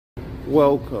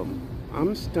Welcome.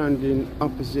 I'm standing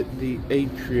opposite the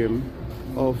atrium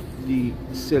of the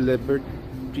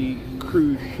celebrity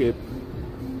cruise ship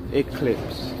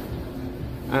Eclipse,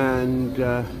 and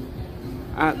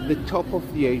at the top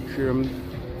of the atrium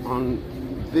on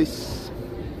this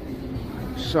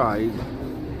side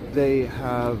they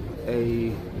have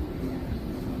a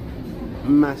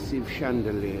massive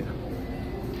chandelier,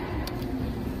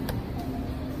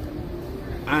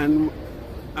 and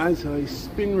as I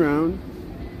spin round,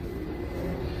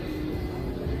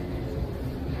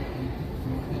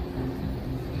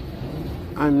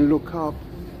 and look up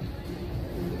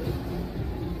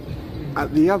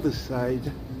at the other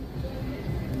side,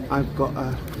 I've got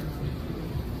a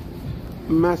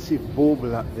massive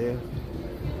bauble up there,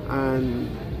 and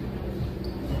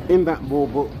in that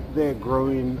bauble they're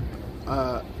growing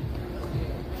a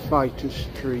ficus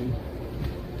tree.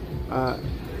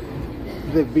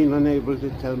 They've been unable to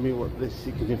tell me what the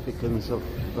significance of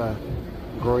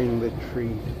growing the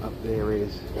tree up there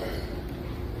is.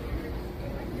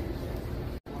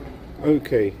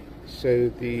 Okay, so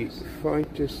the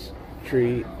ficus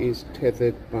tree is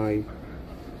tethered by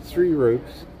 3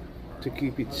 ropes to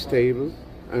keep it stable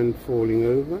and falling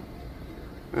over,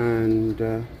 and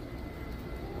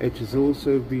it has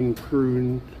also been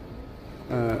pruned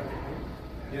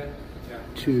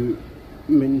to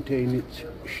maintain its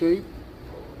shape,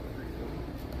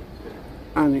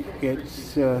 and it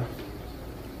gets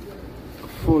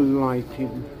full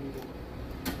lighting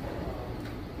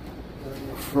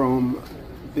from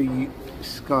the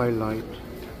skylight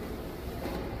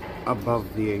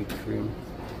above the atrium.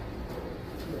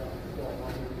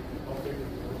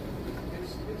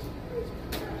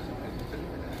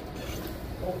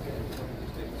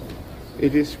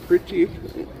 It is pretty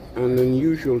and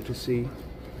unusual to see,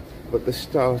 but the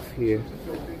staff here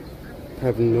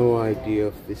have no idea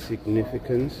of the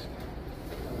significance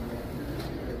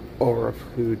or of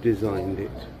who designed it.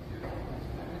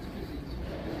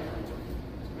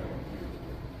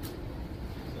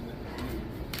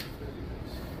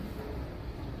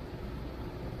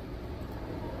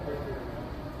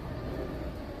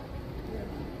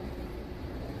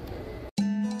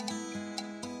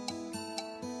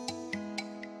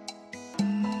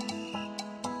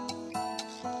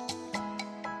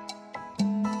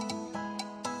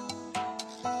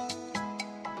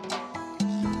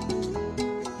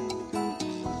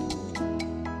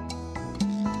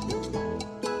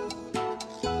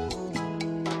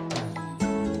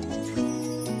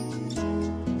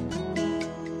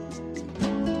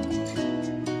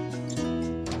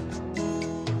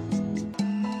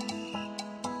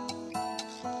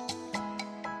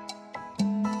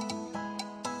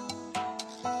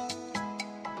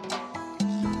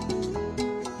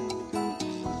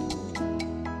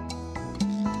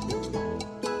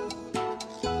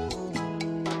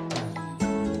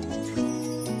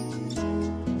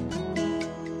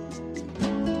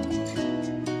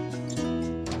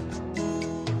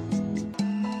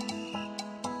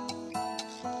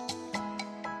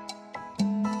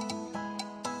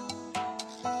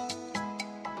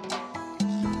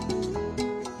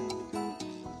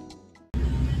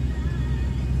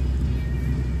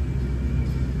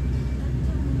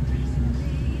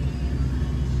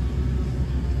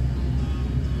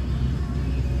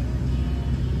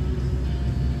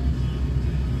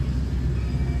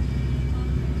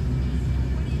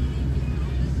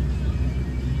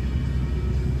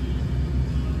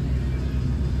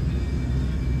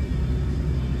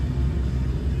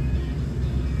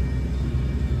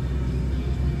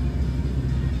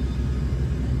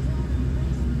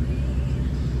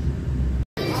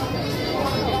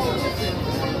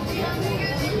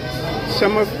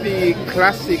 Some of the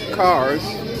classic cars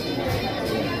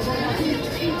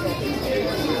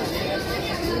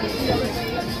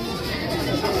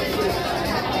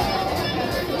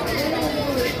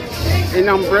in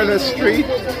Umbrella Street.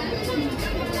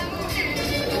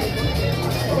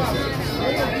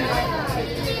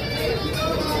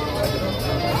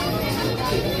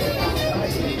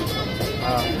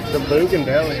 The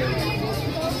Bougainvillea.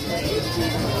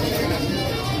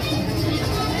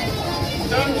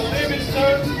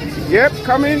 Yep,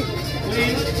 come in,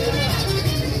 please.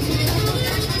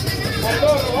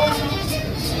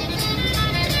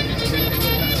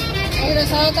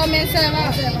 Egresado también se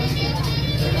va.